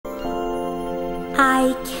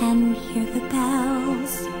I can hear the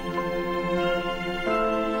bells.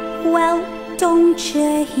 Well, don't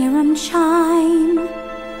you hear 'em chime?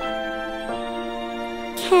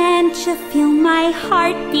 Can't you feel my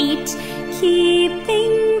heartbeat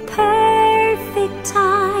keeping perfect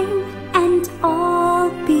time? And all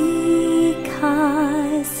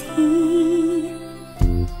because he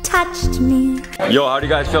touched me. Yo, how do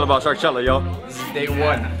you guys feel about Sharkchella, yo? Day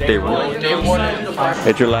one. Day one. Day one.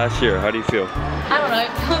 It's your last year. How do you feel? I don't know,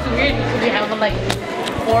 it feels weird because we have like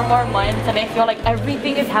 4 more months and I feel like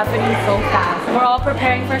everything is happening so fast. We're all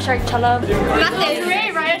preparing for Sharkchella. We got this.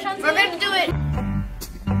 Right? We're going to do it.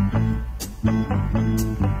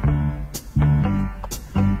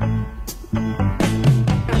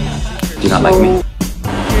 Do you not like me?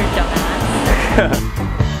 You're a dumbass.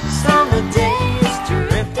 Summer days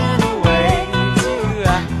drifting away to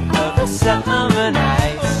other summer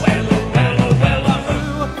nights.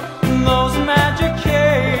 Those magic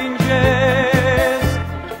changes.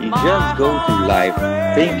 You just go through life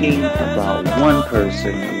thinking about one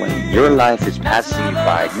person when your life is passing you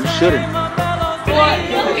by. You shouldn't. What?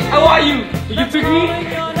 How are you? Did you pick me?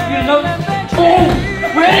 You know? Oh,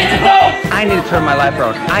 ready to go! I need to turn my life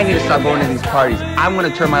around. I need to stop going to these parties. I'm going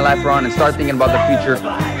to turn my life around and start thinking about the future.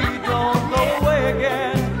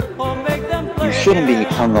 You shouldn't be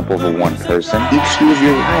hung up over one person. Each live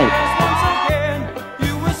your life.